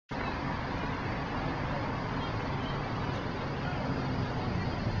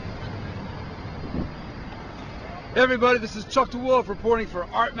Hey everybody, this is Chuck DeWolfe reporting for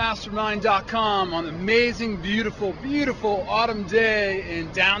ArtMastermind.com on an amazing, beautiful, beautiful autumn day in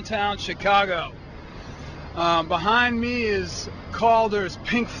downtown Chicago. Behind me is Calder's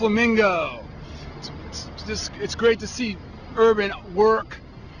Pink Flamingo. It's great to see urban work,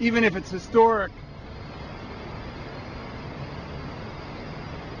 even if it's historic.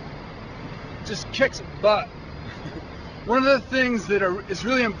 Just kicks butt. One of the things that is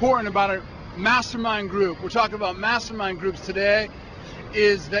really important about a mastermind group, we're talking about mastermind groups today,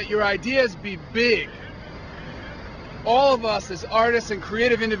 is that your ideas be big. All of us as artists and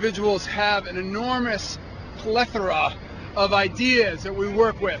creative individuals have an enormous plethora of ideas that we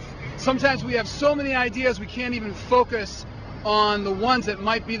work with. Sometimes we have so many ideas we can't even focus on the ones that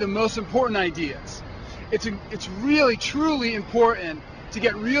might be the most important ideas. It's really, truly important to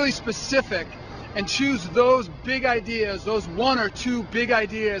get really specific and choose those big ideas, those one or two big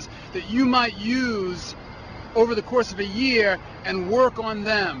ideas that you might use over the course of a year and work on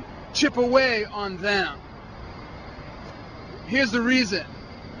them, chip away on them. Here's the reason.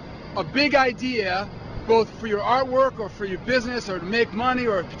 A big idea, both for your artwork or for your business or to make money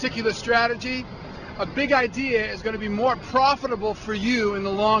or a particular strategy, a big idea is going to be more profitable for you in the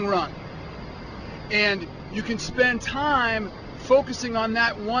long run. And you can spend time focusing on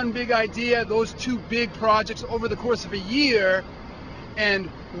that one big idea, those two big projects over the course of a year, and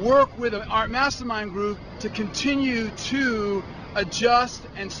work with an art mastermind group to continue to adjust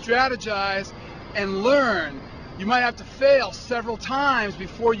and strategize and learn. You might have to fail several times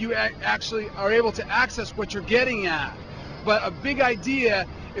before you actually are able to access what you're getting at. But a big idea,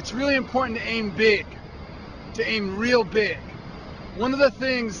 it's really important to aim big, to aim real big. One of the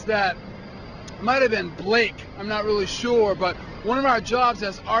things that might have been Blake, I'm not really sure, but one of our jobs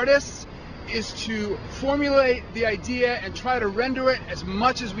as artists is to formulate the idea and try to render it as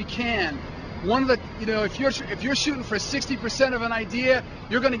much as we can. One of the, if you're shooting for 60% of an idea,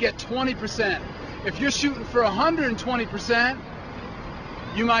 you're going to get 20%. If you're shooting for 120%,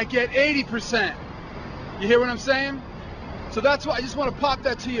 you might get 80%. You hear what I'm saying? So that's why I just want to pop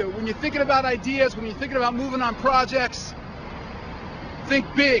that to you. When you're thinking about ideas, when you're thinking about moving on projects, think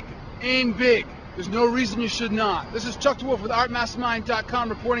big. Aim big. There's no reason you should not. This is Chuck DeWolfe with ArtMastermind.com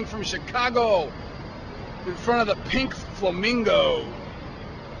reporting from Chicago in front of the Pink Flamingo.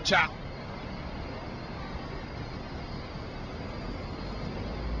 Ciao.